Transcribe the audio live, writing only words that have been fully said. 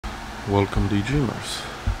Welcome the gymmers.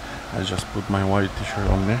 I just put my white t-shirt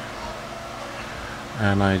on me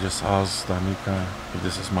and I just asked Danica if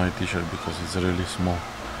this is my t-shirt because it's really small.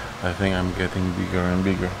 I think I'm getting bigger and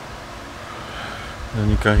bigger.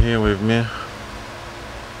 Danica here with me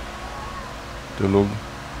to look.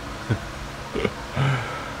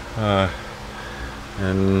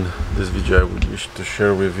 In this video I would wish to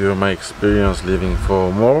share with you my experience living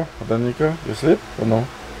for more. Danica, you sleep or no?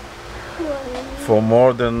 For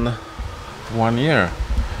more than 1 year.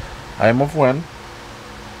 I'm of when?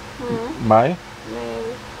 May?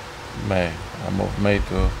 May. I'm of May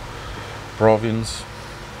to province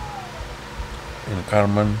in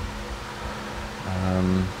Carmen.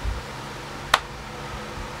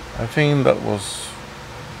 I think that was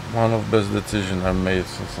one of the best decisions I made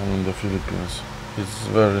since I'm in the Philippines. It's a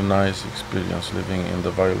very nice experience living in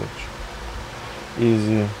the village.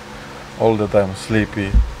 Easy, all the time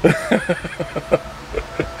sleepy.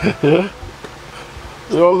 Yeah?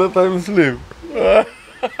 You all the time sleep.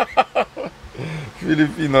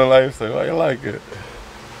 Filipino lifestyle, I like it.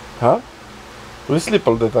 Huh? We sleep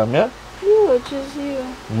all the time, yeah? You, just you.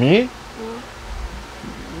 Me?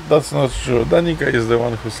 That's not true. Danica is the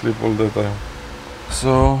one who sleeps all the time.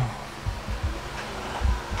 So,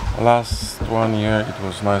 last 1 year it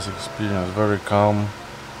was nice experience, very calm,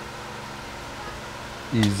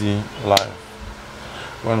 easy life.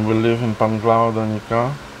 When we live in Panglao,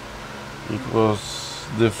 Danica, it was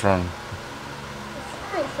different.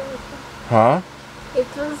 Huh? It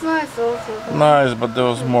was nice also. Nice, but there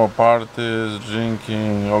was more parties,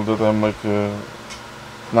 drinking, all the time, like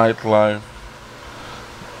nightlife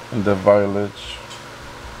in the village.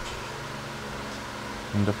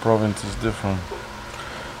 In the province is different.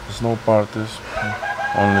 There's no parties,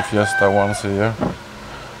 only fiesta once a year.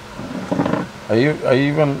 I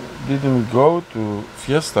even didn't go to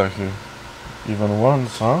fiesta here, even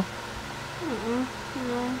once, huh?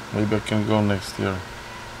 No. Maybe I can go next year.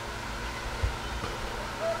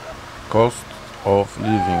 Cost of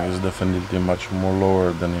living is definitely much more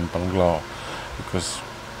lower than in Panglao, because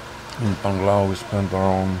in Panglao we spent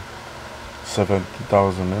around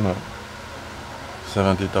 70,000 in it.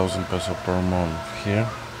 70,000 pesos per month. Here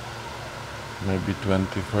maybe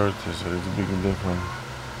 20, 30, so it's a big difference.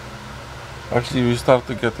 Actually we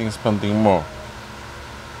started spending more.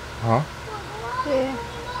 Huh? Yeah.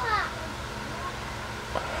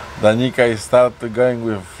 Danica started going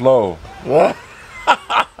with flow.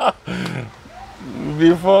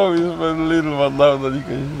 Before we spent little, but now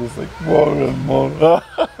Danica is just like more and more.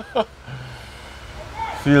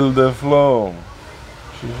 Feel the flow.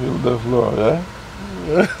 She feel the flow, yeah?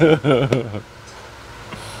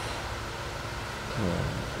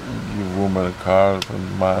 Give woman cars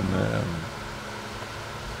and money and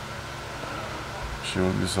she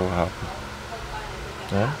will be so happy.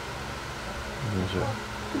 Yeah?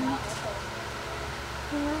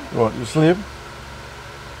 What, you sleep?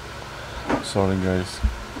 Sorry guys.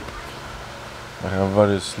 I have a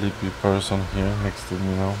very sleepy person here next to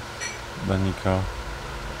me now. Danica.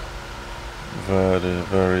 Very,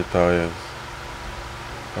 very tired.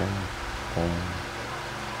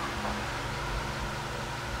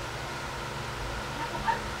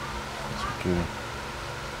 It's okay.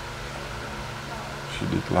 She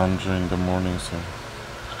did laundry in the morning, so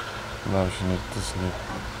now she needs to sleep.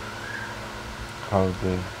 How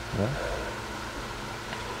day, yeah?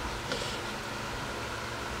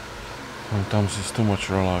 Sometimes it's too much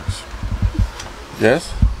relax.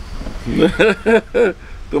 Yes?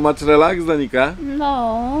 Too much relax, Danica?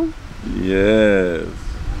 No. Yes.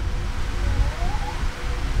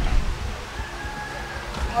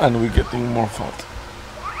 And we're getting more fat.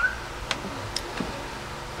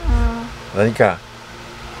 Danica,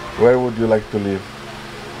 where would you like to live?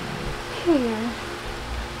 Here.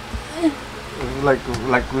 Like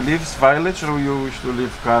we live village, or you wish to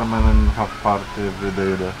live Carmen and have party every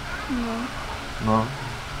day there? No. No?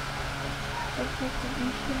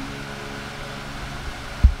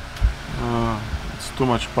 It's too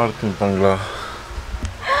much party in Panglao.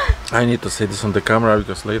 I need to say this on the camera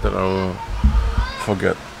because later I will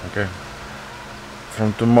forget, okay?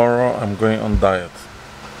 From tomorrow I'm going on diet.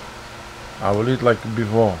 I will eat like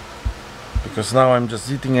before, because now I'm just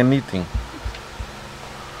eating and eating.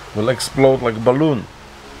 Will explode like a balloon.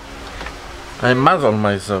 I muzzle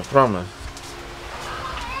myself, promise.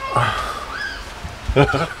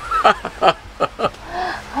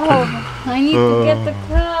 Oh, I need to get the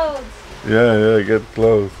clothes. Yeah, get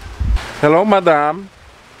close. Hello, madam.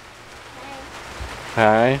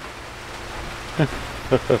 Hi.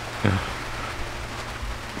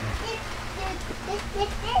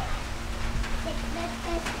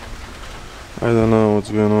 I don't know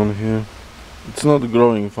what's going on here. It's not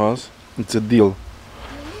growing fast. It's a deal.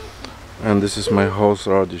 And this is my house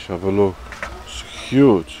radish. Have a look. It's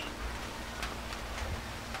huge.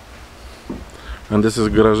 And this is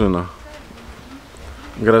Grażyna.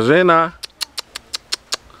 Grażyna!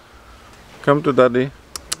 Come to daddy.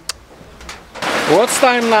 What's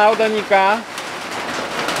time now, Danica?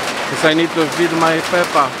 Because I need to feed my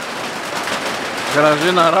Peppa.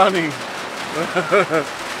 Grażyna running.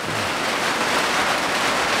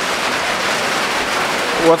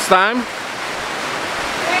 What's time? 13:41.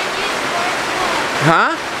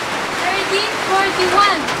 Huh?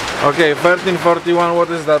 13:41. Okay, 13:41.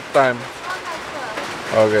 What is that time?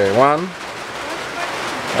 Okay, 1.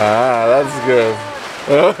 Ah, that's good.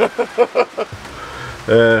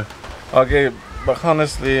 Okay, but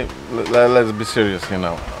honestly, let's be serious here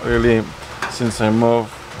now. Really, since I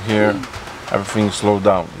moved here, everything slowed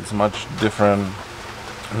down. It's much different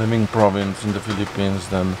living province in the Philippines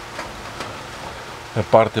than a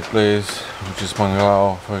party place, which is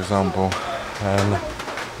Panglao, for example. And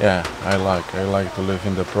yeah, I like to live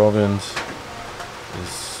in the province.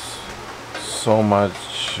 It's so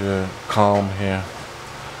much calm here.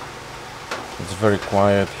 It's very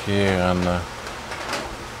quiet here, and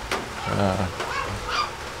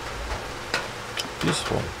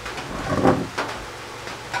peaceful.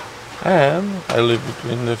 And I live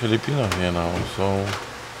between the Filipino here now, so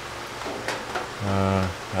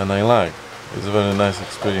and I like. It's a very nice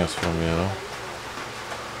experience for me, you know.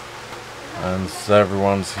 And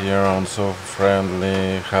everyone's here and so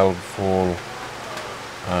friendly, helpful,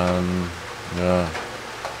 and yeah,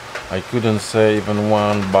 I couldn't say even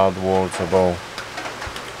one bad word about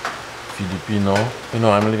Filipino. You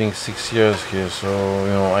know, I'm living 6 years here, so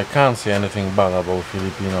you know I can't say anything bad about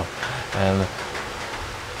Filipino, and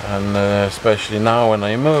especially now when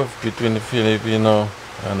I move between the Filipino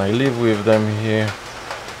and I live with them here.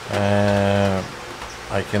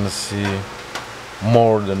 I can see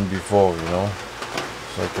more than before, you know.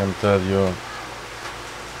 So I can tell you,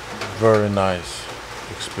 very nice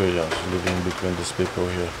experience living between these people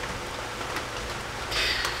here.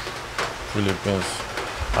 Philippines.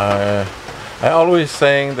 I always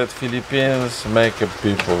saying that Philippines make a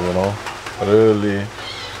people, you know, really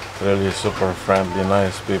super friendly,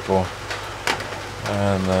 nice people,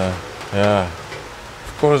 and yeah.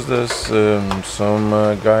 Of course, there's some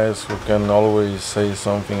guys who can always say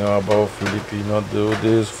something about Filipino do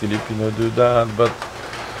this, Filipino do that, but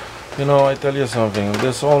you know, I tell you something,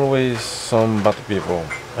 there's always some bad people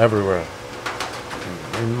everywhere.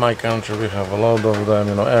 In my country we have a lot of them,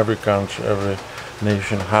 you know, every country, every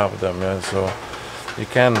nation have them, yeah? So you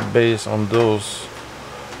can't base on those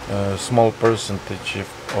small percentage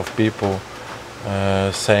of people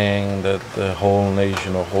saying that the whole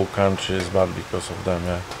nation or whole country is bad because of them,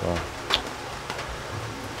 yeah. So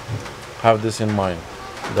have this in mind.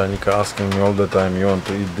 Danica asking me all the time, you want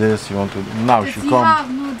to eat this, you want to... Now she comes. have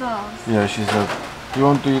noodles. Yeah, she said, you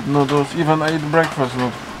want to eat noodles? Even I ate breakfast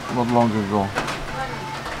not long ago.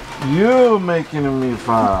 You making me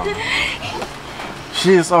fun.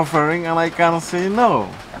 She is offering and I can't say no.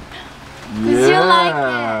 Because you like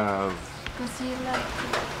it. Because you like it.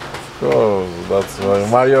 Of course, that's why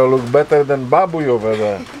Mario look better than Babu over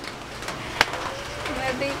there. Maybe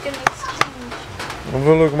you can exchange. Have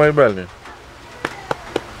a look my belly.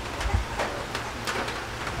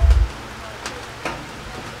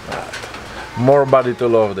 More body to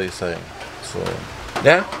love, they say. So,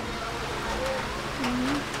 yeah?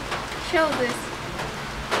 Show this.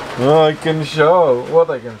 Oh, I can show. What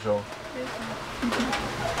I can show?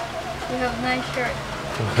 You have nice shirt.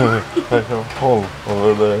 I have hole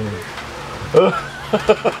over there.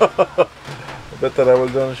 Better I will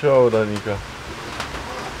don't show, Danica.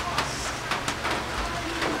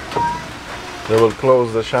 They will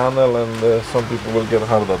close the channel and some people will get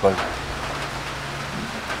heart attack.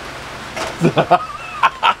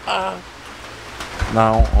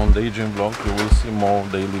 Now on the aging vlog you will see more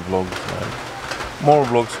daily vlogs, right? More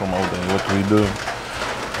vlogs from out there, what we do.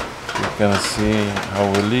 You can see how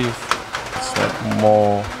we live. It's like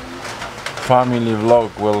more family vlog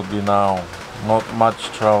will be now. Not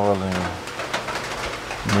much traveling.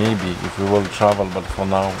 Maybe if we will travel, but for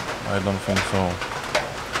now I don't think so.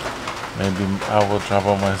 Maybe I will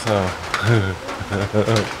travel myself.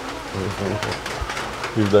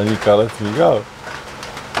 If Danica lets me go,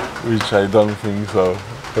 which I don't think so.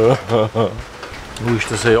 I wish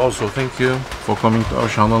to say also thank you for coming to our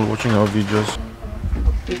channel, watching our videos.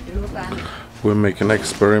 We're making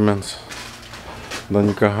experiments.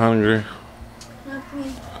 Danica hungry. Not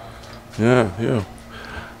me. Yeah, yeah.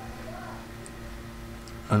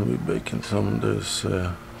 And we're baking some this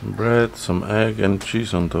bread, some egg and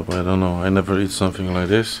cheese on top. I don't know. I never eat something like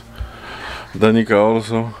this. Danica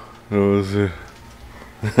also.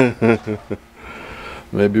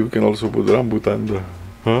 Maybe we can also put rambutan there.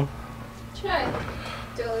 Huh? Try.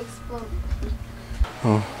 They'll explode.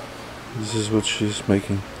 Oh, this is what she's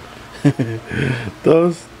making.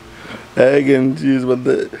 Toast, egg and cheese, but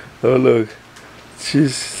oh look,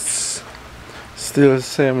 cheese still the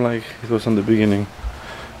same like it was in the beginning.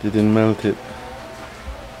 Didn't melt it.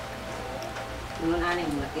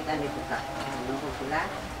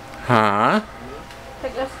 Huh?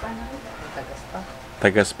 Tagaspa na.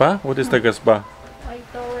 Tagaspa? What is tagaspa?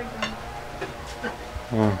 Like lower down.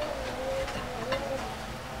 Oh.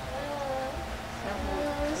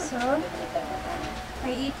 So,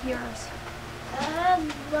 I eat yours.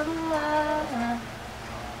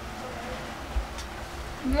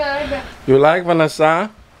 Good. You like Vanessa?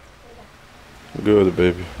 Good,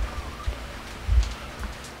 baby.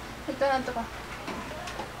 Ito na ito ka.